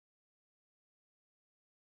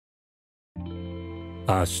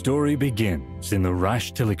Our story begins in the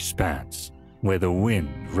Rashtil Expanse, where the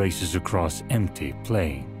wind races across empty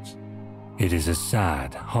plains. It is a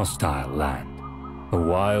sad, hostile land, a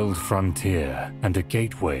wild frontier and a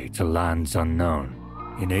gateway to lands unknown.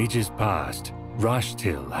 In ages past,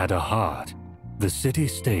 Rashtil had a heart, the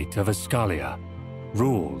city-state of Regalia,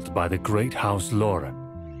 ruled by the great House Lauren.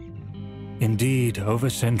 Indeed, over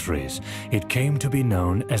centuries, it came to be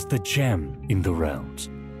known as the Gem in the realms,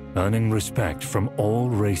 earning respect from all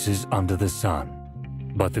races under the sun.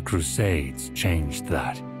 But the Crusades changed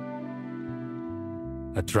that.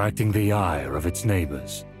 Attracting the ire of its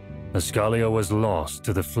neighbors, Regalia was lost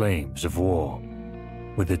to the flames of war.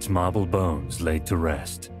 With its marble bones laid to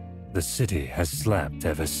rest, the city has slept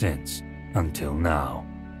ever since, until now.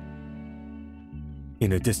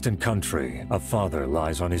 In a distant country, a father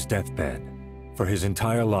lies on his deathbed. For his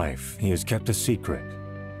entire life, he has kept a secret.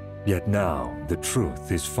 Yet now, the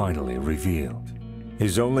truth is finally revealed.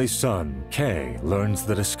 His only son, Kay, learns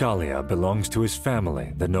that Regalia belongs to his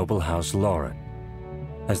family, the noble House Lauren.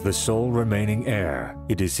 As the sole remaining heir,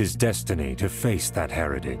 it is his destiny to face that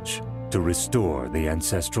heritage, to restore the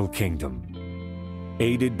ancestral kingdom.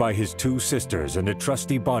 Aided by his two sisters and a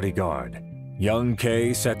trusty bodyguard, young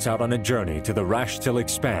Kay sets out on a journey to the Rashtil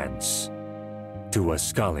Expanse, to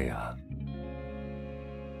Regalia.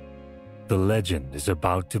 The legend is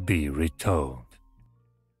about to be retold.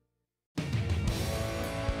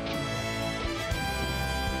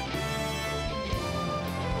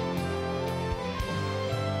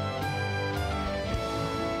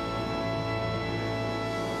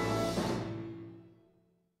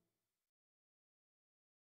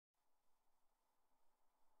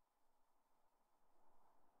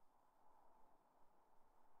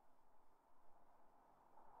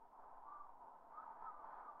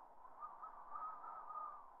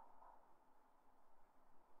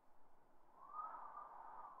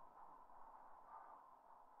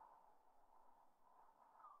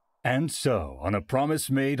 And so, on a promise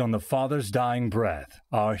made on the father's dying breath,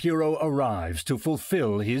 our hero arrives to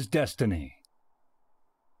fulfill his destiny.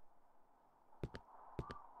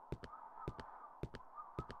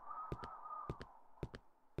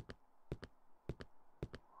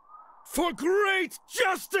 For great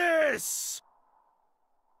justice!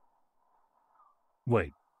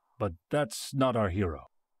 Wait, but that's not our hero.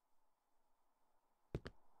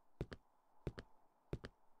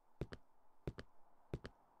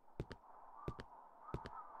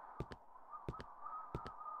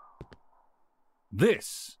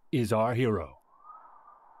 This is our hero.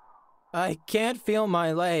 I can't feel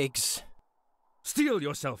my legs. Steel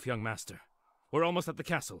yourself, young master. We're almost at the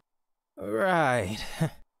castle. Right.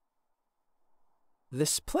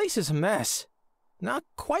 This place is a mess. Not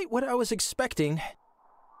quite what I was expecting.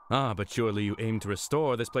 Ah, but surely you aim to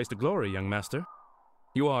restore this place to glory, young master.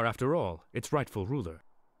 You are, after all, its rightful ruler.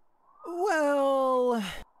 Well...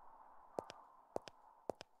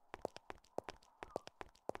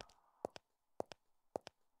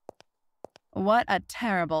 What a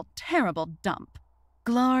terrible, terrible dump.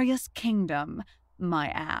 Glorious kingdom, my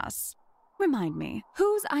ass. Remind me,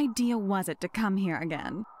 whose idea was it to come here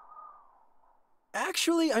again?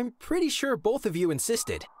 Actually, I'm pretty sure both of you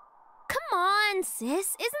insisted. Come on, sis.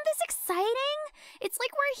 Isn't this exciting? It's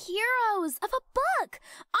like we're heroes of a book,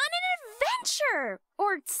 on an adventure,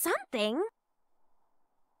 or something.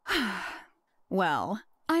 Well,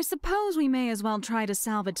 I suppose we may as well try to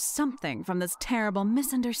salvage something from this terrible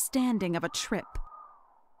misunderstanding of a trip.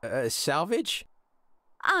 Salvage?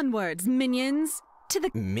 Onwards, minions! To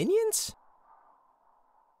the— Minions?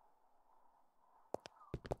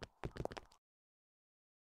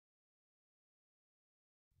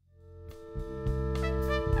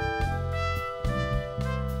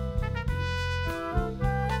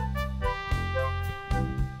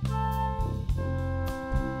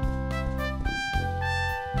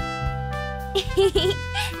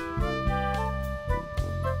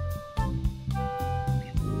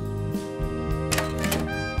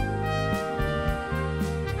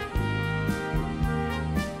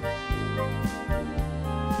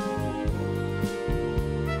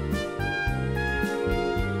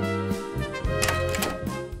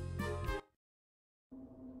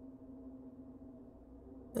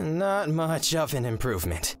 Not much of an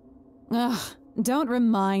improvement. Ugh, don't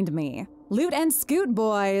remind me. Loot and scoot,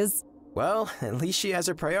 boys! Well, at least she has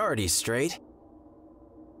her priorities straight.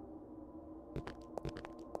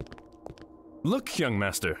 Look, young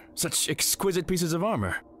master, such exquisite pieces of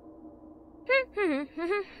armor.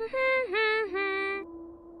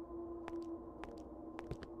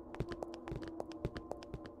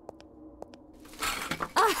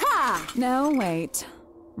 Aha! No, wait.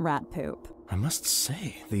 Rat poop. I must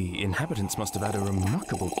say, the inhabitants must have had a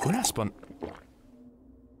remarkable grasp on...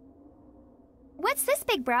 What's this,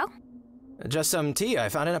 big bro? Just some tea I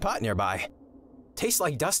found in a pot nearby. Tastes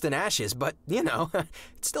like dust and ashes, but, you know,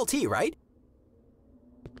 it's still tea, right?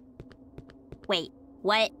 Wait,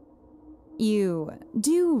 what? You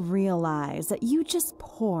do realize that you just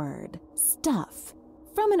poured stuff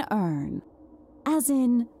from an urn, as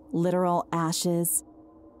in literal ashes.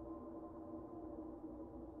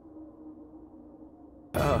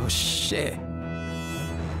 Oh, shit.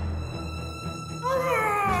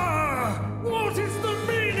 What is the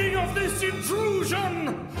meaning of this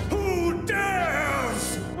intrusion? Who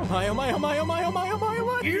dares? Oh my, oh my, oh my, oh my, oh my, oh my, oh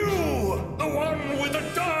my. You, the one with the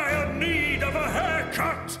dire need of a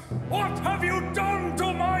haircut! What have you done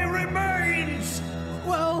to my remains?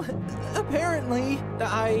 Well, apparently,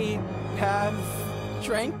 I have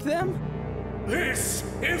drank them? This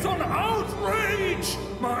is an outrage!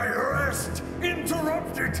 My rest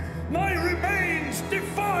interrupted, my remains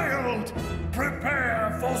defiled!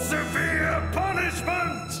 Prepare for severe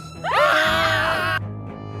punishment!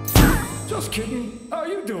 Just kidding. How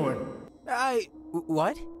you doing?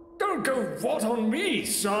 What? Don't go what on me,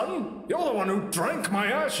 son. You're the one who drank my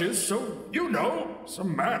ashes, so you know.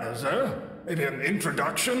 Some manners, eh? Maybe an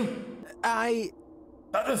introduction? That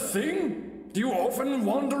a thing? Do you often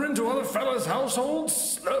wander into other fellas' households,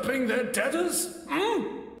 slurping their debtors?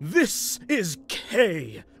 This is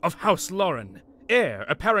Kay of House Lauren, heir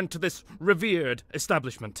apparent to this revered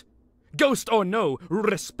establishment. Ghost or no,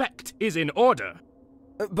 respect is in order.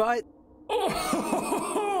 But...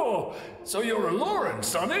 Oh, so you're a Lauren,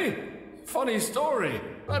 sonny? Funny story.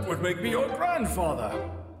 That would make me your grandfather.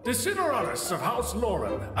 Desideratus of House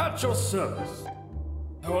Lauren, at your service.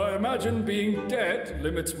 Though I imagine being dead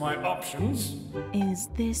limits my options. Is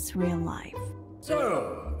this real life?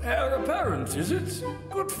 So, heir apparent, is it?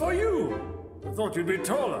 Good for you. I thought you'd be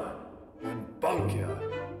taller, and bulkier,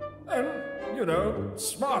 and, you know,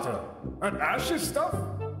 smarter. And ashes stuff?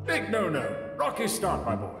 Big no-no. Rocky start,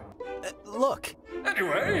 my boy. Look.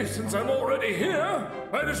 Anyway, since I'm already here,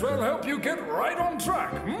 might as well help you get right on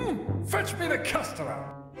track, Fetch me the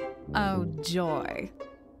customer. Oh, joy.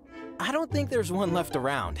 I don't think there's one left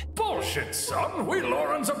around. Bullshit, son. We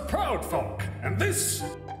Laurens are proud folk. And this...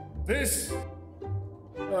 just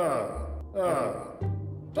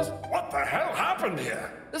what the hell happened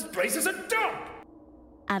here? This place is a dump!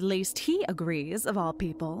 At least he agrees, of all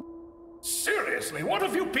people. Seriously, what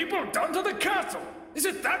have you people done to the castle? Is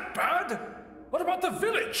it that bad? What about the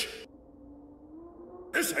village?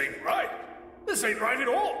 This ain't right. This ain't right at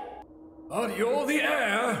all. But you're the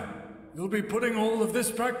heir. You'll be putting all of this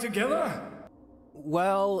back together?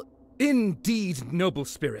 Well... Indeed, noble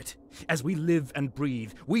spirit. As we live and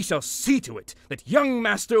breathe, we shall see to it that young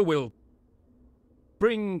master will...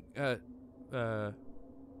 bring,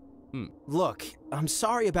 Look, I'm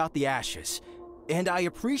sorry about the ashes. And I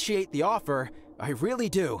appreciate the offer, I really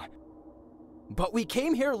do. But we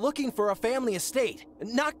came here looking for a family estate,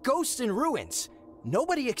 not ghosts in ruins.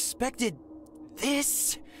 Nobody expected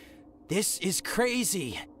this. This is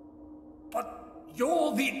crazy. But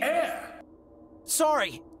you're the heir.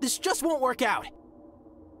 Sorry, this just won't work out.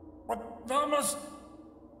 But there must...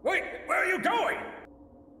 Wait, where are you going?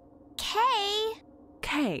 Kay?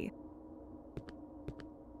 Kay.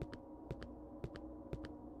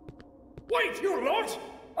 Wait, you lot!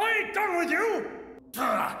 I ain't done with you!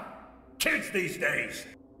 Kids these days!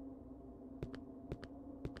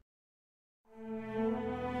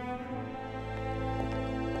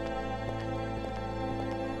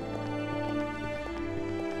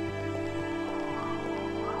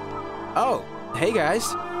 Oh, hey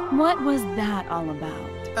guys. What was that all about?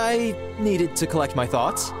 I needed to collect my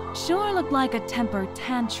thoughts. Sure looked like a temper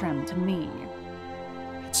tantrum to me.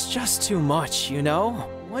 It's just too much, you know?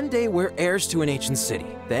 One day we're heirs to an ancient city.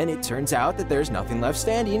 Then it turns out that there's nothing left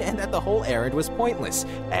standing and that the whole errand was pointless.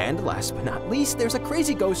 And last but not least, there's a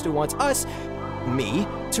crazy ghost who wants us, me,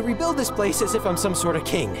 to rebuild this place as if I'm some sort of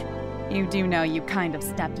king. You do know you kind of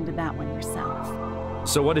stepped into that one yourself.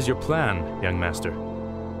 So what is your plan, young master?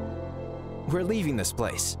 We're leaving this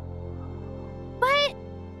place. But...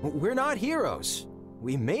 We're not heroes.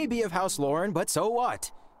 We may be of House Lauren, but so what?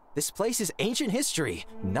 This place is ancient history,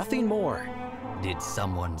 nothing more. Did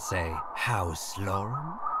someone say House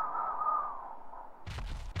Lauren?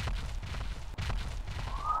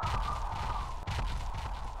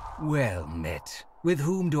 Well met. With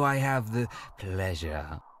whom do I have the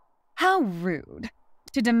pleasure? How rude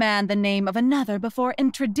to demand the name of another before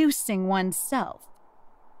introducing oneself.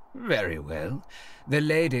 Very well. The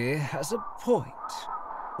lady has a point.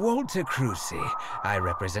 Walter Crucy, I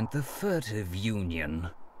represent the Furtive Union.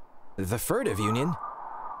 The furtive union?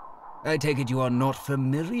 I take it you are not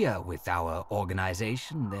familiar with our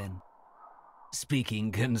organization, then?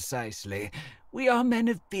 Speaking concisely, we are men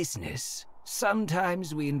of business.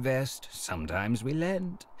 Sometimes we invest, sometimes we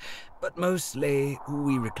lend. But mostly,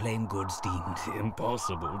 we reclaim goods deemed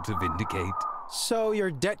impossible to vindicate. So you're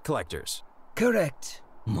debt collectors? Correct,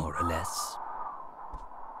 more or less.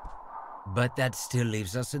 But that still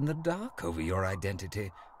leaves us in the dark over your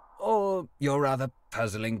identity, or your rather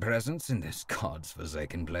puzzling presence in this god's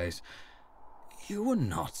forsaken place. You were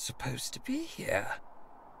not supposed to be here.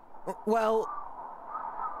 Well...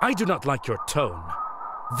 I do not like your tone.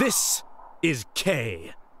 This is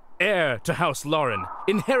Kay, heir to House Lauren,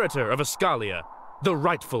 inheritor of Regalia, the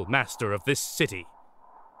rightful master of this city.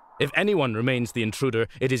 If anyone remains the intruder,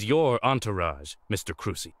 it is your entourage, Mr.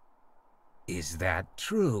 Crucy. Is that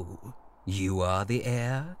true? You are the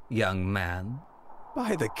heir, young man?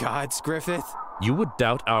 By the gods, Griffith. You would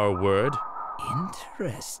doubt our word?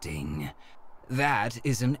 Interesting. That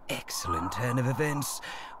is an excellent turn of events.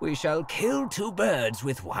 We shall kill two birds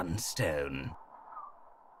with one stone.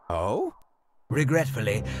 Oh?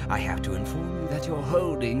 Regretfully, I have to inform you that your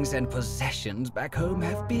holdings and possessions back home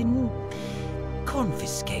have been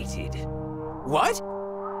confiscated. What?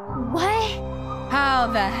 What? How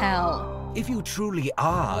the hell? If you truly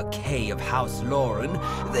are Kay of House Lauren,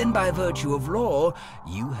 then by virtue of law,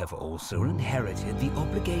 you have also inherited the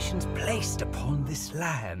obligations placed upon this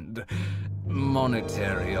land.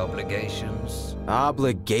 Monetary obligations.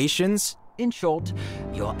 Obligations? In short,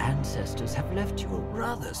 your ancestors have left you a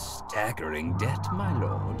rather staggering debt, my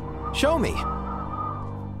lord. Show me.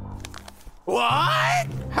 What?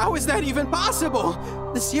 How is that even possible?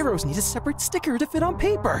 The zeros need a separate sticker to fit on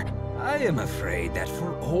paper. I am afraid that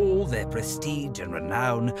for all their prestige and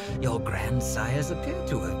renown, your grandsires appear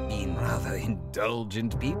to have been rather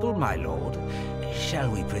indulgent people, my lord. Shall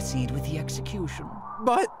we proceed with the execution?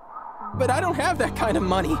 But I don't have that kind of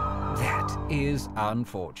money. That is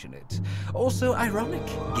unfortunate. Also ironic,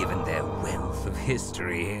 given their wealth of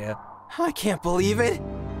history here. I can't believe it.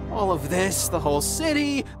 All of this, the whole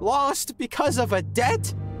city, lost because of a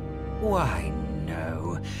debt? Why,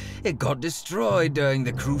 no. It got destroyed during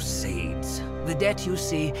the Crusades. The debt, you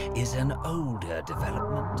see, is an older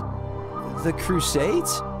development. The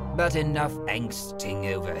Crusades? But enough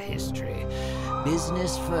angsting over history.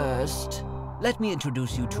 Business first. Let me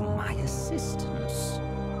introduce you to my assistants.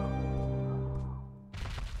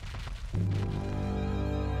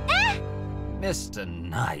 Mr.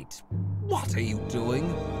 Knight, what are you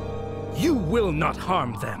doing? You will not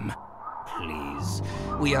harm them. Please,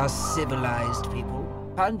 we are civilized people.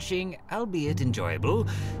 Punching, albeit enjoyable,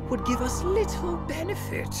 would give us little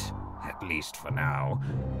benefit, at least for now.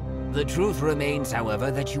 The truth remains,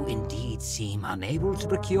 however, that you indeed seem unable to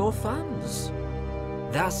procure funds.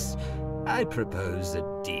 Thus, I propose a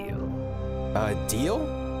deal. A deal?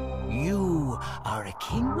 You are a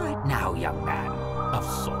king right now, young man, of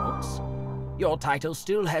sorts. Your title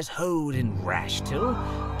still has hold in Rashtil.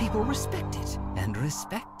 People respect it, and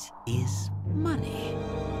respect is money.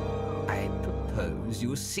 I propose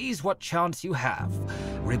you seize what chance you have,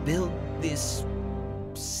 rebuild this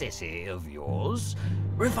city of yours,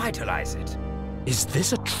 revitalize it. Is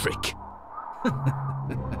this a trick?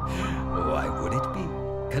 Why would it be?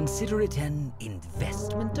 Consider it an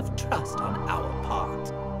investment of trust on our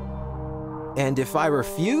part. And if I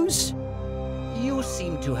refuse? You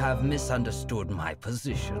seem to have misunderstood my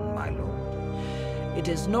position, my lord. It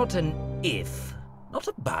is not an if, not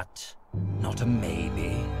a but, not a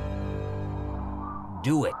maybe.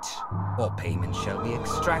 Do it, or payment shall be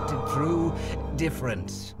extracted through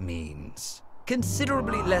different means.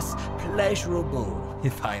 Considerably less pleasurable,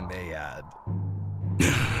 if I may add.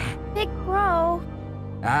 Big bro.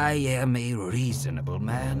 I am a reasonable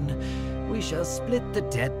man. We shall split the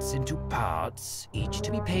debts into parts, each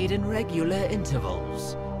to be paid in regular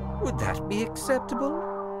intervals. Would that be acceptable?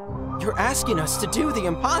 You're asking us to do the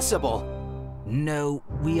impossible. No,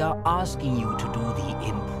 we are asking you to do the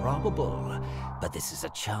improbable. But this is a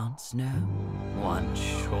chance now, one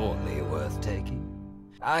surely worth taking.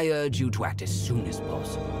 I urge you to act as soon as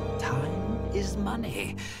possible. Time is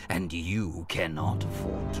money, and you cannot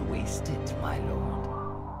afford to waste it, my lord.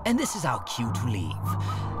 And this is our cue to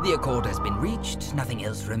leave. The accord has been reached, nothing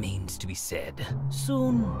else remains to be said.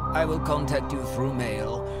 Soon, I will contact you through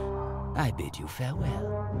mail. I bid you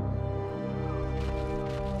farewell.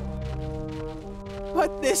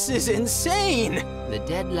 But this is insane! The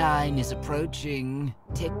deadline is approaching.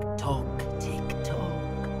 Tick-tock, tick-tock.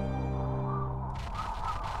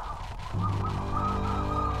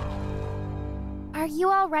 Are you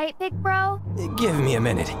all right, big bro? Give me a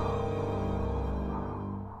minute.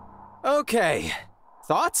 Okay.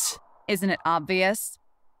 Thoughts? Isn't it obvious?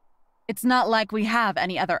 It's not like we have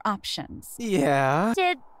any other options. Yeah.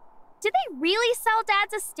 Did they really sell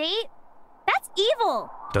Dad's estate? That's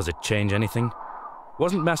evil! Does it change anything?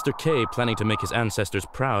 Wasn't Master K planning to make his ancestors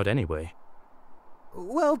proud anyway?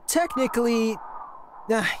 Well, technically...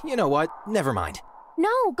 you know what? Never mind.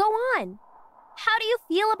 No, go on. How do you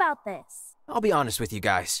feel about this? I'll be honest with you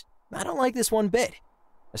guys. I don't like this one bit.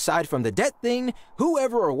 Aside from the debt thing,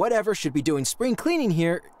 whoever or whatever should be doing spring cleaning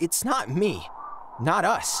here, it's not me. Not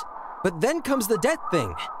us. But then comes the debt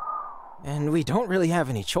thing. And we don't really have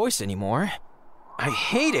any choice anymore. I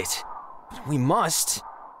hate it. But we must.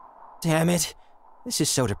 Damn it. This is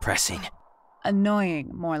so depressing.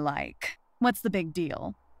 Annoying, more like. What's the big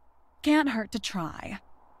deal? Can't hurt to try.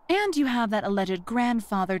 And you have that alleged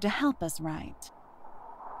grandfather to help us, right?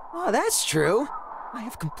 Oh, that's true. I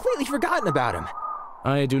have completely forgotten about him.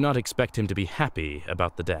 I do not expect him to be happy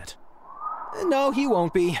about the debt. No, he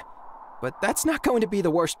won't be. But that's not going to be the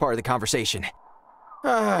worst part of the conversation.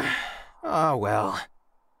 Oh, well.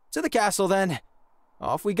 To the castle, then.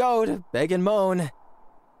 Off we go to beg and moan.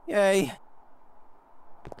 Yay.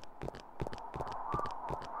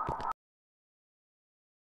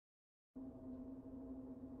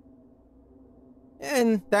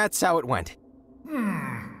 And that's how it went.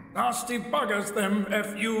 Nasty buggers, them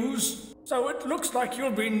FUs. So it looks like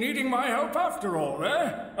you'll be needing my help after all,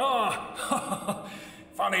 eh? Ah,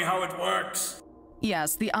 funny how it works.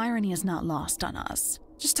 Yes, the irony is not lost on us.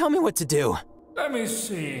 Just tell me what to do. Let me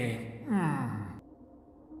see.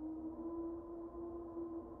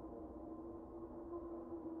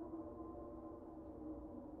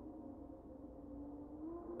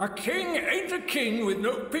 A king ain't a king with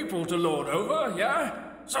no people to lord over,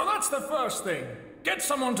 yeah? So that's the first thing. Get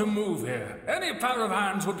someone to move here. Any pair of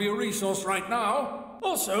hands would be a resource right now.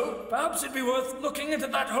 Also, perhaps it'd be worth looking into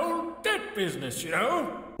that whole debt business, you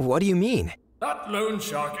know? What do you mean? That loan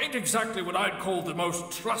shark ain't exactly what I'd call the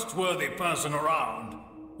most trustworthy person around.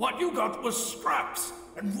 What you got was scraps,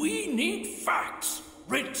 and we need facts,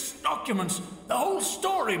 writs, documents, the whole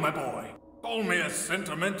story, my boy. Call me a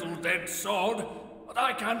sentimental dead sod, but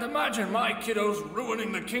I can't imagine my kiddos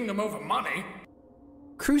ruining the kingdom over money.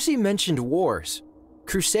 Cruzy mentioned wars.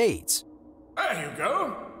 Crusades. There you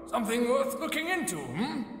go. Something worth looking into,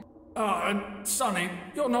 and Sonny,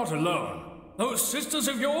 you're not alone. Those sisters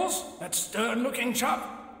of yours, that stern-looking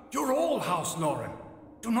chap, you're all House Lauren.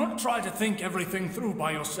 Do not try to think everything through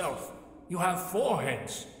by yourself. You have 4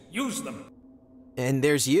 heads. Use them. And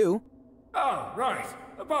there's you. Oh, right.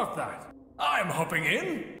 About that. I'm hopping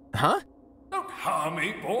in. Huh? Don't harm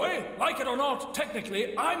me, boy. Like it or not,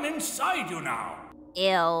 technically, I'm inside you now.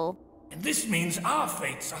 Ew. And this means our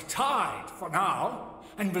fates are tied for now.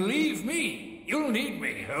 And believe me, you'll need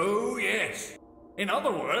me, oh yes. In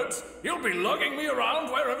other words, you'll be lugging me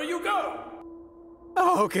around wherever you go.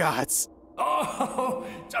 Oh, gods. Oh,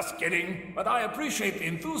 just kidding, but I appreciate the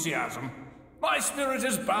enthusiasm. My spirit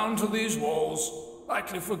is bound to these walls,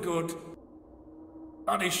 likely for good.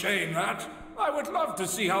 Bloody shame that. I would love to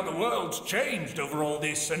see how the world's changed over all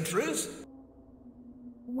these centuries.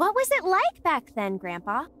 What was it like back then,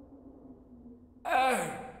 Grandpa?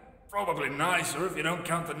 Probably nicer if you don't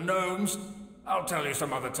count the gnomes. I'll tell you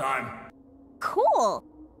some other time. Cool.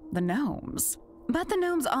 The gnomes. But the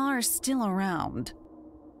gnomes are still around.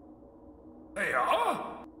 They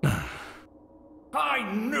are?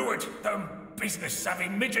 I knew it! Them business-savvy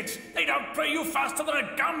midgets! They'd outplay you faster than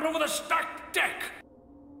a gambler with a stacked deck!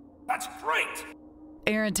 That's great!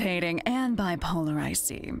 Irritating and bipolar, I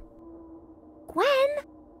see. Gwen?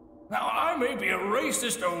 Now, I may be a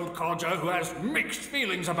racist old codger who has mixed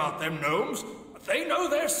feelings about them gnomes, but they know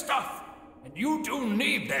their stuff, and you do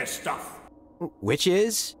need their stuff. Which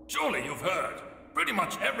is? Surely you've heard. Pretty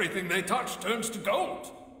much everything they touch turns to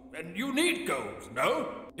gold. And you need gold, no?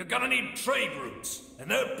 You're gonna need trade routes, and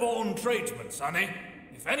they're born tradesmen, sonny.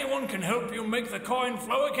 If anyone can help you make the coin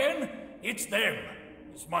flow again, it's them.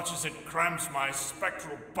 As much as it cramps my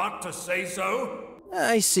spectral butt to say so.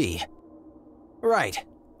 I see. Right.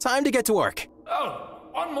 Time to get to work. Oh,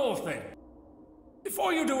 one more thing.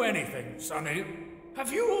 Before you do anything, sonny,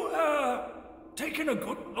 have you, taken a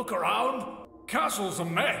good look around? Castle's a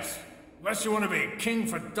mess. Unless you want to be king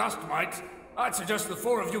for dust mites, I'd suggest the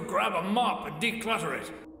 4 of you grab a mop and declutter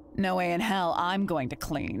it. No way in hell I'm going to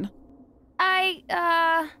clean.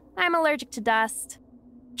 I'm allergic to dust.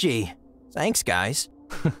 Gee, thanks, guys.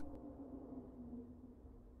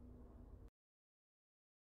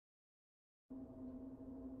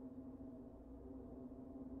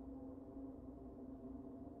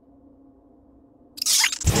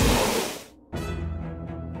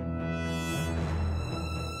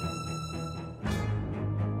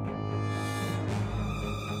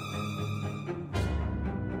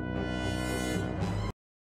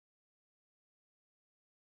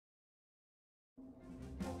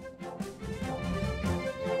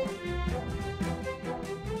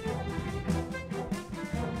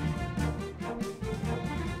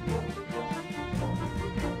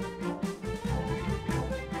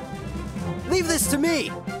 Leave this to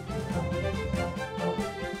me!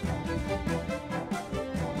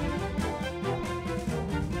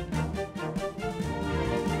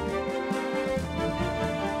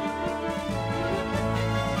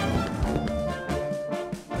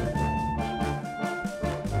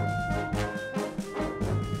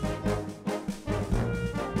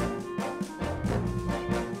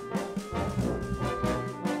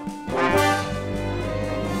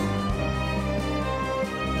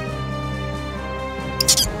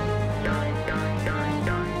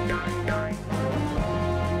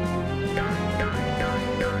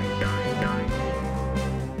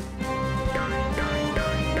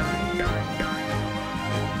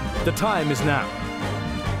 The time is now.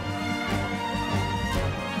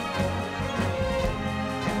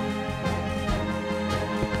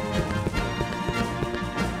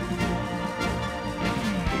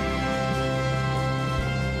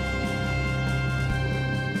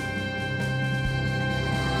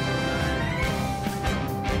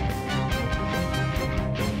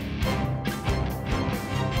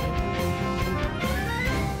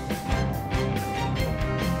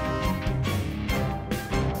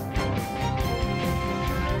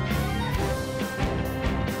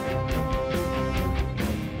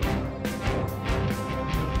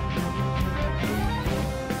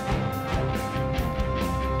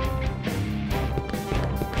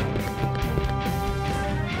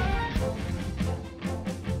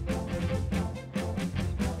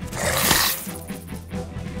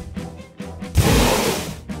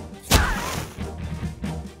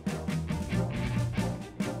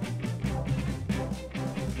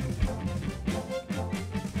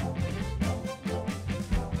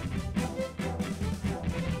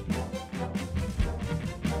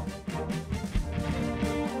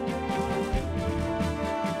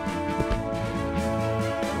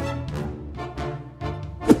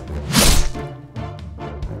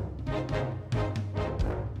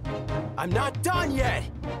 I'm not done yet!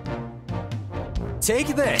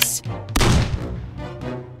 Take this!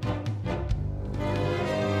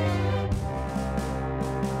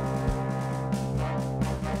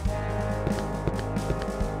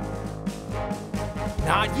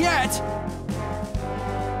 Not yet!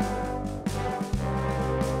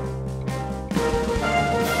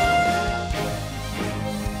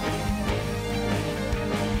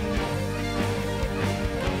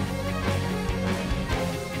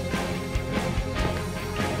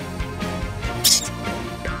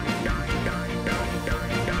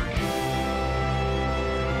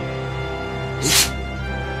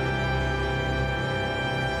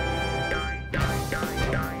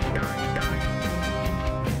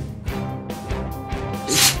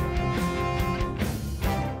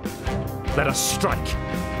 Let us strike.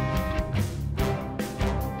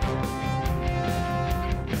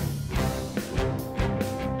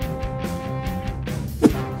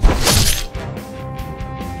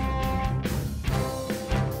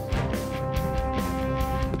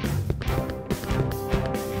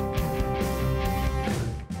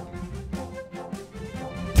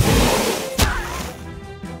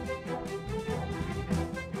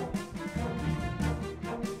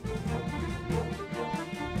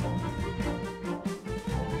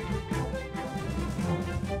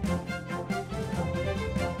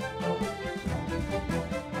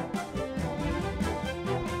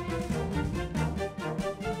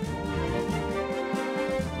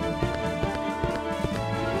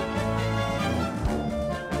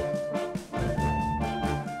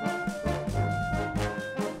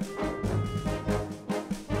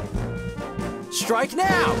 Strike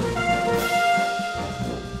now!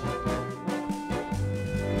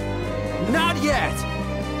 Not yet!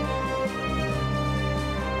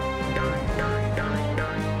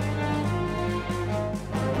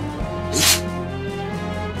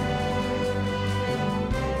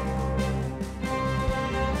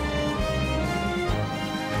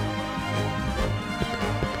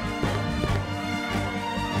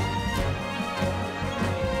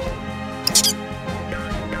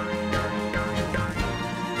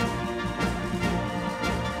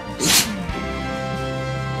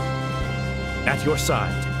 At your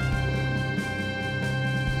side.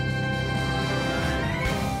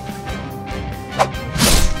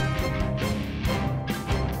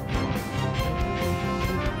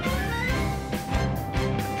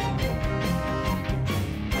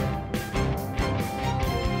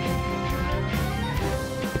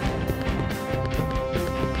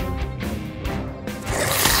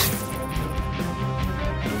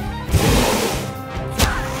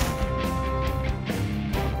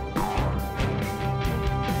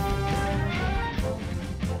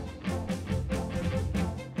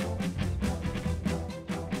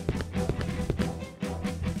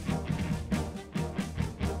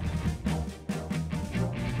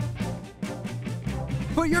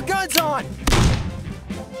 Put your guns on!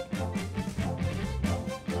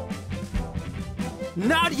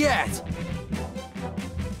 Not yet!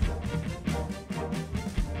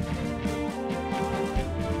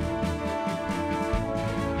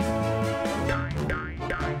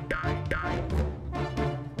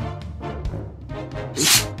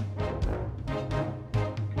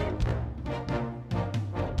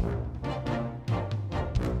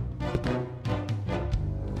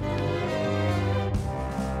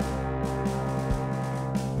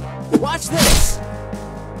 Watch this!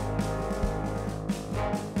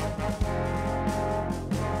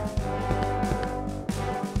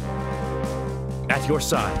 At your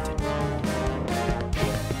side.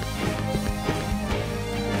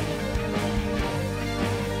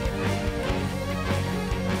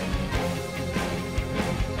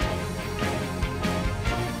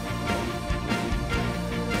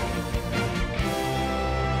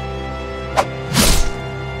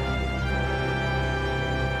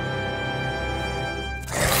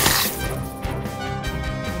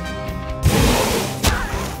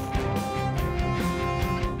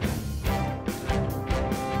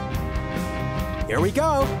 Here we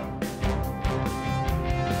go!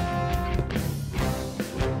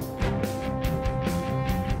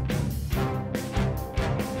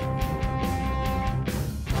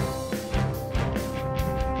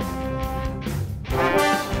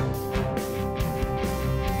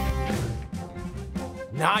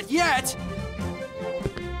 Not yet!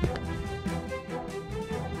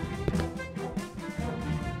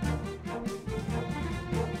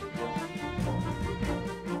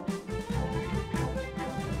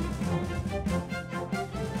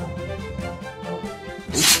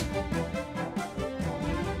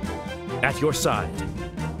 At your side.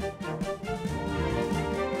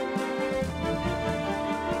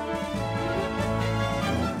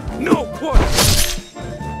 No quarter!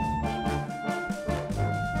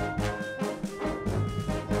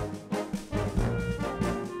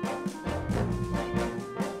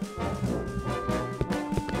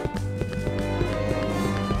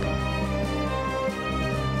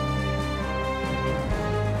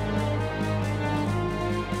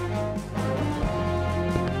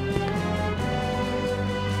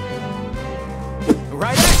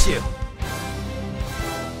 Right at you!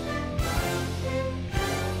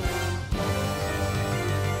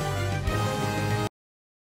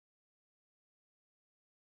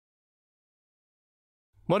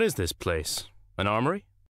 What is this place? An armory?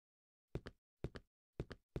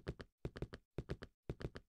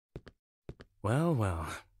 Well, well.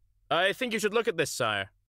 I think you should look at this, sire.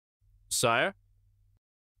 Sire?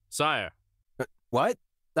 Sire. What?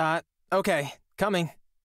 Okay, coming.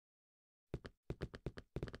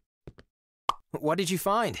 What did you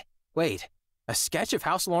find? Wait, a sketch of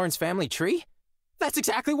House Lauren's family tree? That's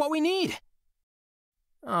exactly what we need!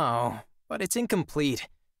 Oh, but it's incomplete.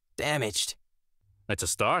 Damaged. It's a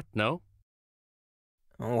start, no?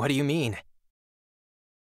 What do you mean?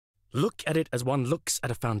 Look at it as one looks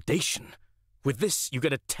at a foundation. With this, you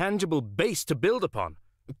get a tangible base to build upon.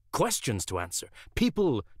 Questions to answer,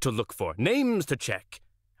 people to look for, names to check.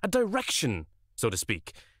 A direction, so to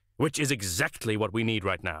speak, which is exactly what we need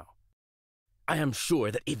right now. I am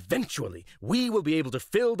sure that eventually we will be able to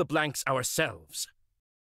fill the blanks ourselves.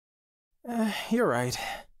 You're right.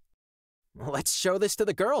 Let's show this to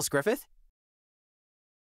the girls, Griffith.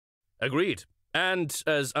 Agreed. And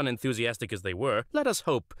as unenthusiastic as they were, let us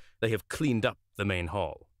hope they have cleaned up the main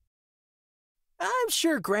hall. I'm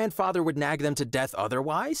sure Grandfather would nag them to death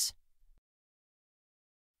otherwise.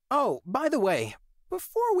 Oh, by the way,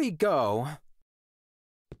 before we go...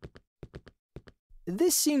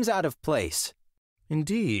 This seems out of place.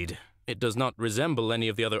 Indeed. It does not resemble any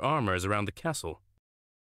of the other armors around the castle.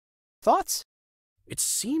 Thoughts? It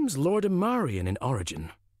seems Lord Amarian in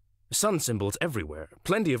origin. Sun symbols everywhere,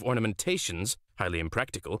 plenty of ornamentations, highly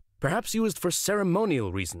impractical, perhaps used for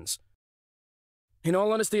ceremonial reasons. In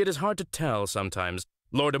all honesty, it is hard to tell sometimes.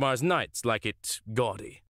 Lordamar's knights like it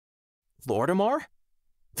gaudy. Lordamar?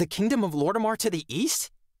 The kingdom of Lordamar to the east?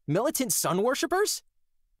 Militant sun worshippers?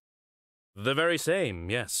 The very same,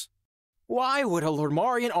 yes. Why would a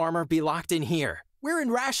Lordmarian armor be locked in here? We're in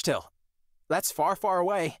Rashtil. That's far, far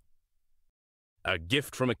away. A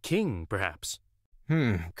gift from a king, perhaps.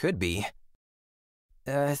 Could be.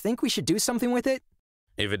 Think we should do something with it?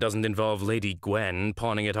 If it doesn't involve Lady Gwen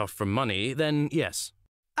pawning it off for money, then yes.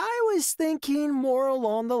 I was thinking more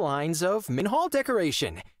along the lines of Min Hall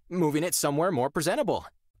decoration, moving it somewhere more presentable.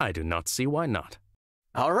 I do not see why not.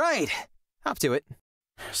 All right, hop to it.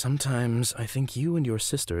 Sometimes I think you and your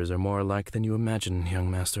sisters are more alike than you imagine, young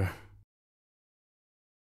master.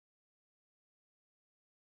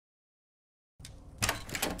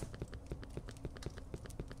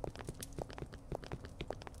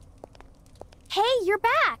 Hey, you're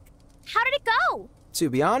back! How did it go? To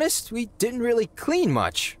be honest, we didn't really clean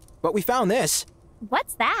much, but we found this.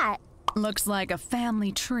 What's that? Looks like a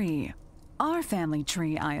family tree. Our family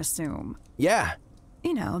tree, I assume. Yeah.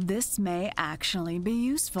 You know, this may actually be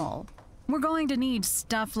useful. We're going to need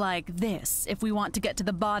stuff like this if we want to get to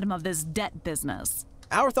the bottom of this debt business.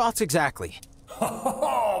 Our thoughts exactly.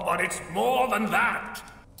 Oh, but it's more than that.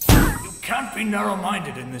 You can't be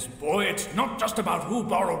narrow-minded in this, boy. It's not just about who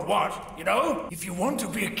borrowed what, you know? If you want to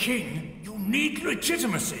be a king, you need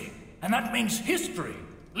legitimacy. And that means history,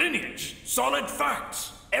 lineage, solid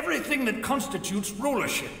facts, everything that constitutes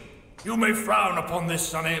rulership. You may frown upon this,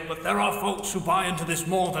 Sonny, but there are folks who buy into this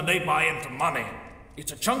more than they buy into money.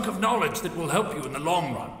 It's a chunk of knowledge that will help you in the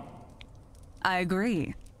long run. I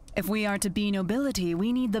agree. If we are to be nobility,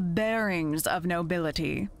 we need the bearings of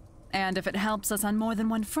nobility. And if it helps us on more than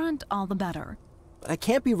one front, all the better. I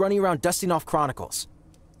can't be running around dusting off chronicles.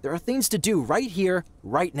 There are things to do right here,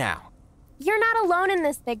 right now. You're not alone in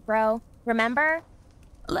this, big bro. Remember?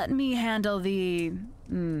 Let me handle the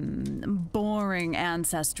boring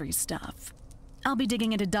ancestry stuff. I'll be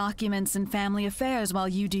digging into documents and family affairs while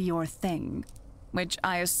you do your thing, which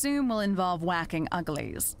I assume will involve whacking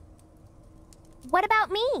uglies. What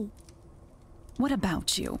about me? What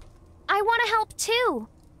about you? I want to help too.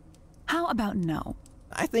 How about no?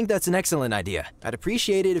 I think that's an excellent idea. I'd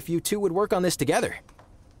appreciate it if you two would work on this together.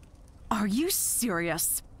 Are you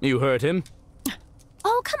serious? You heard him.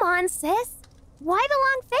 Oh, come on, sis. Why the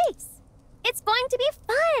long face? It's going to be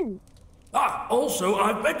fun. Also,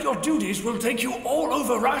 I bet your duties will take you all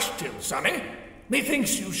over Rashtil, Sonny.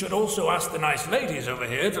 Methinks you should also ask the nice ladies over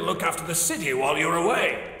here to look after the city while you're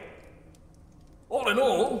away. All in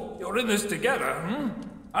all, you're in this together,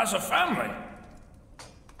 as a family.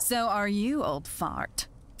 So are you, old fart.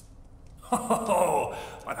 Oh,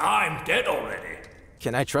 but I'm dead already.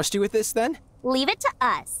 Can I trust you with this, then? Leave it to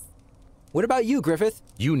us. What about you, Griffith?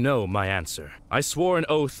 You know my answer. I swore an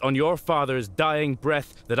oath on your father's dying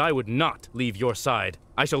breath that I would not leave your side.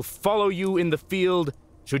 I shall follow you in the field,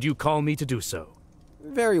 should you call me to do so.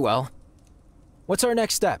 Very well. What's our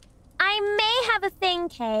next step? I may have a thing,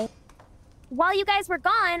 Kay. While you guys were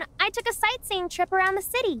gone, I took a sightseeing trip around the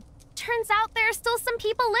city. Turns out there are still some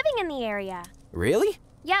people living in the area. Really?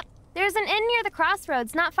 Yep, there's an inn near the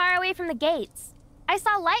crossroads not far away from the gates. I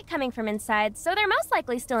saw light coming from inside, so they're most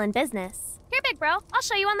likely still in business. Here, big bro, I'll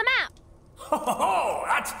show you on the map. Oh,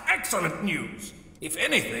 that's excellent news. If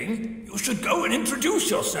anything, you should go and introduce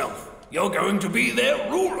yourself. You're going to be their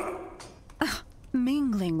ruler.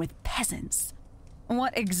 Mingling with peasants.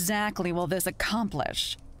 What exactly will this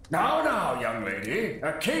accomplish? Now, young lady,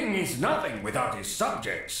 a king is nothing without his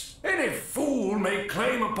subjects. Any fool may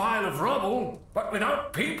claim a pile of rubble, but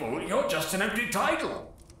without people, you're just an empty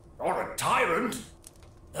title. Or a tyrant.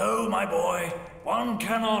 No, my boy, one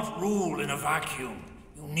cannot rule in a vacuum.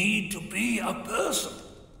 You need to be a person.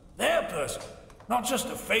 Their person, not just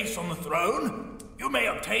a face on the throne. You may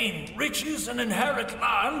obtain riches and inherit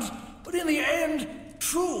lands, but in the end,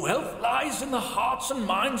 true wealth lies in the hearts and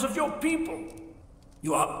minds of your people.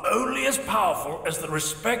 You are only as powerful as the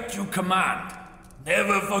respect you command.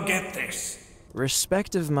 Never forget this.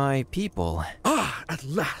 Respect of my people. Ah, at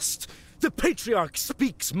last! The Patriarch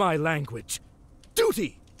speaks my language.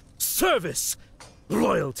 Duty, service,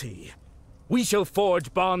 loyalty. We shall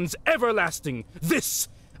forge bonds everlasting. This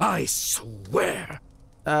I swear.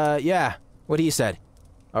 Yeah. What he said.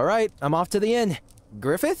 All right, I'm off to the inn.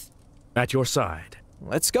 Griffith? At your side.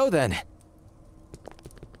 Let's go then.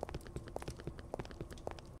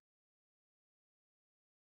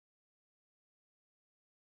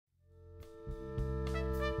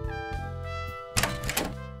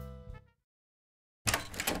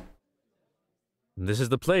 This is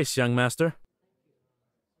the place, young master.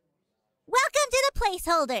 Welcome to the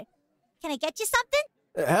placeholder. Can I get you something?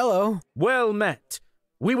 Hello. Well met.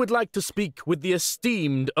 We would like to speak with the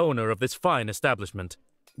esteemed owner of this fine establishment.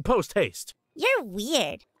 Post haste. You're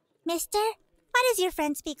weird. Mister, why does your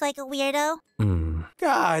friend speak like a weirdo?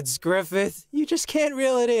 Gods, Griffith. You just can't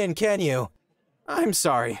reel it in, can you? I'm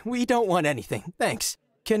sorry. We don't want anything. Thanks.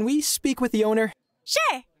 Can we speak with the owner?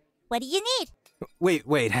 Sure. What do you need?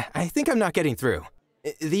 Wait. I think I'm not getting through.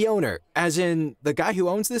 The owner, as in the guy who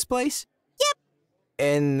owns this place? Yep.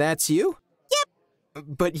 And that's you? Yep.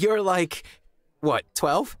 But you're like, what,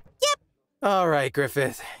 12? Yep. All right,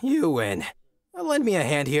 Griffith. You win. Lend me a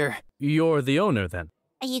hand here. You're the owner, then.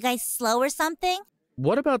 Are you guys slow or something?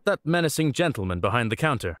 What about that menacing gentleman behind the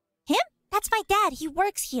counter? Him? That's my dad. He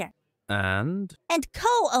works here. And? And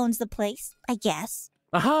co-owns the place, I guess.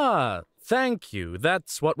 Aha! Thank you.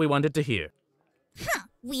 That's what we wanted to hear. Huh,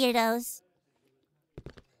 weirdos.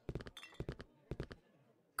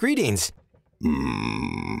 Greetings.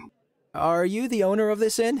 Are you the owner of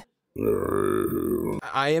this inn?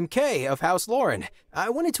 I am Kay of House Lauren. I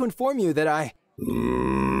wanted to inform you that I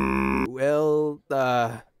will,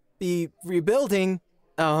 be rebuilding.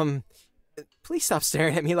 Please stop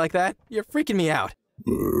staring at me like that. You're freaking me out.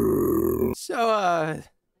 So,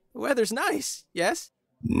 the weather's nice, yes?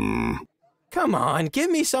 Come on, give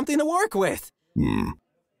me something to work with.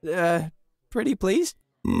 Pretty please?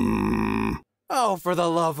 Oh, for the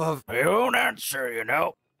love of... He won't answer, you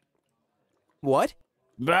know. What?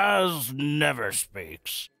 Baz never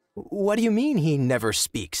speaks. What do you mean he never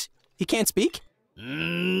speaks? He can't speak?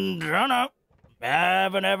 Dunno.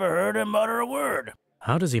 Haven't ever heard him utter a word.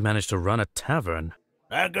 How does he manage to run a tavern?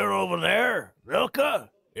 That girl over there, Rilka,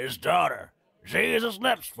 his daughter. She is his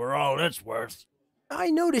lips for all it's worth. I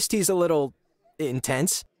noticed he's a little...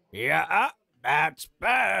 intense. Yeah, that's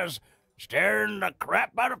Baz. Staring the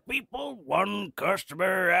crap out of people, one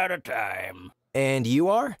customer at a time. And you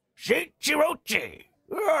are? Shichirochi,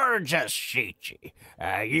 or just Shichi.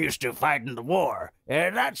 I used to fight in the war,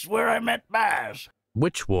 and that's where I met Baz.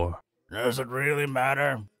 Which war? Does it really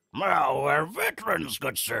matter? Well, we're veterans,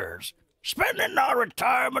 good sirs. Spending our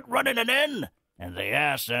retirement running an inn in the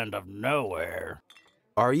ass end of nowhere.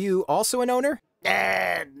 Are you also an owner?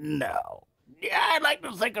 No. I like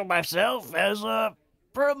to think of myself as a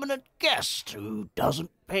permanent guest who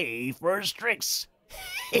doesn't pay for his drinks.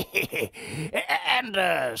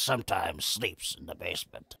 and sometimes sleeps in the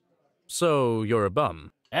basement. So you're a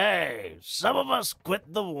bum? Hey, some of us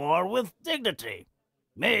quit the war with dignity.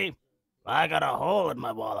 Me, I got a hole in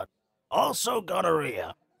my wallet. Also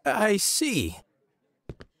gonorrhea. I see.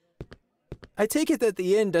 I take it that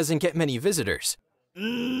the inn doesn't get many visitors.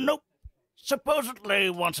 Nope. Supposedly,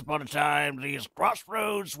 once upon a time, these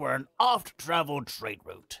crossroads were an oft-traveled trade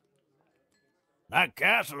route. That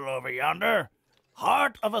castle over yonder,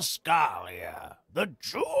 heart of Ascalia, the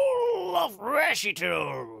jewel of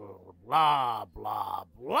Reshitul, blah, blah,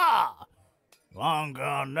 blah. Long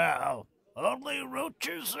gone now, only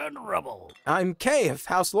roaches and rubble. I'm Kay of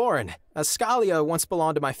House Lauren. Ascalia once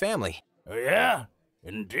belonged to my family. Oh, yeah?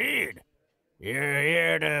 Indeed. You're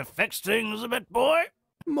here to fix things a bit, boy?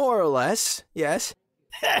 More or less, yes.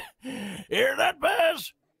 Hear that,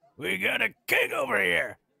 Baz? We got a king over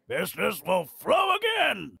here. Business will flow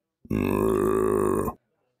again.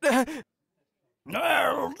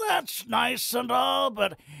 Well, that's nice and all,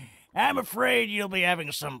 but I'm afraid you'll be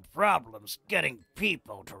having some problems getting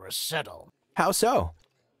people to resettle. How so?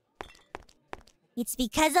 It's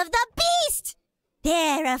because of the beast!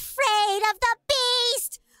 They're afraid of the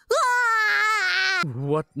beast! Ah!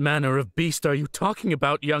 What manner of beast are you talking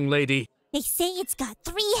about, young lady? They say it's got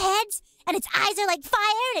 3 heads, and its eyes are like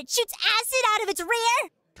fire, and it shoots acid out of its rear.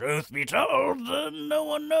 Truth be told, no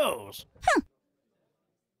one knows.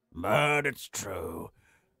 But it's true.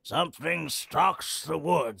 Something stalks the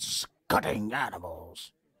woods, cutting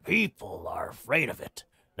animals. People are afraid of it.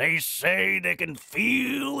 They say they can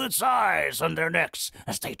feel its eyes on their necks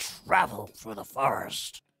as they travel through the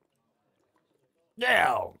forest.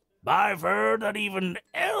 Now, I've heard that even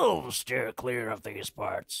elves steer clear of these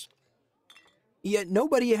parts. Yet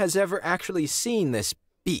nobody has ever actually seen this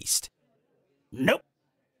beast. Nope.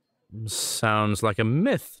 Sounds like a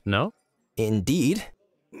myth, no? Indeed.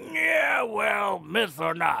 Yeah, well, myth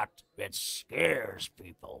or not, it scares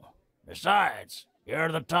people. Besides,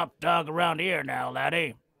 you're the top dog around here now,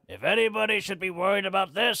 laddie. If anybody should be worried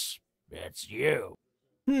about this, it's you.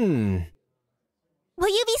 Will you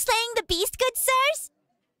be slaying the beast, good sirs?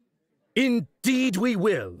 Indeed we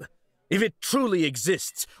will. If it truly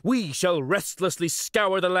exists, we shall restlessly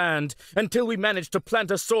scour the land until we manage to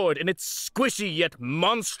plant a sword in its squishy yet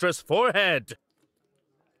monstrous forehead.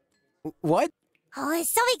 What? Oh, it's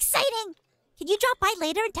so exciting! Can you drop by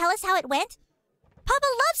later and tell us how it went? Papa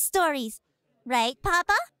loves stories. Right,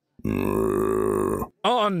 Papa?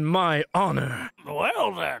 On my honor.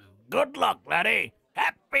 Well then, good luck, laddie.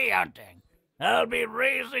 Happy hunting. I'll be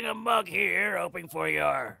raising a mug here, hoping for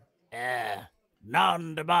your,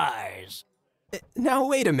 non-demise. Now,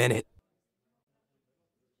 wait a minute.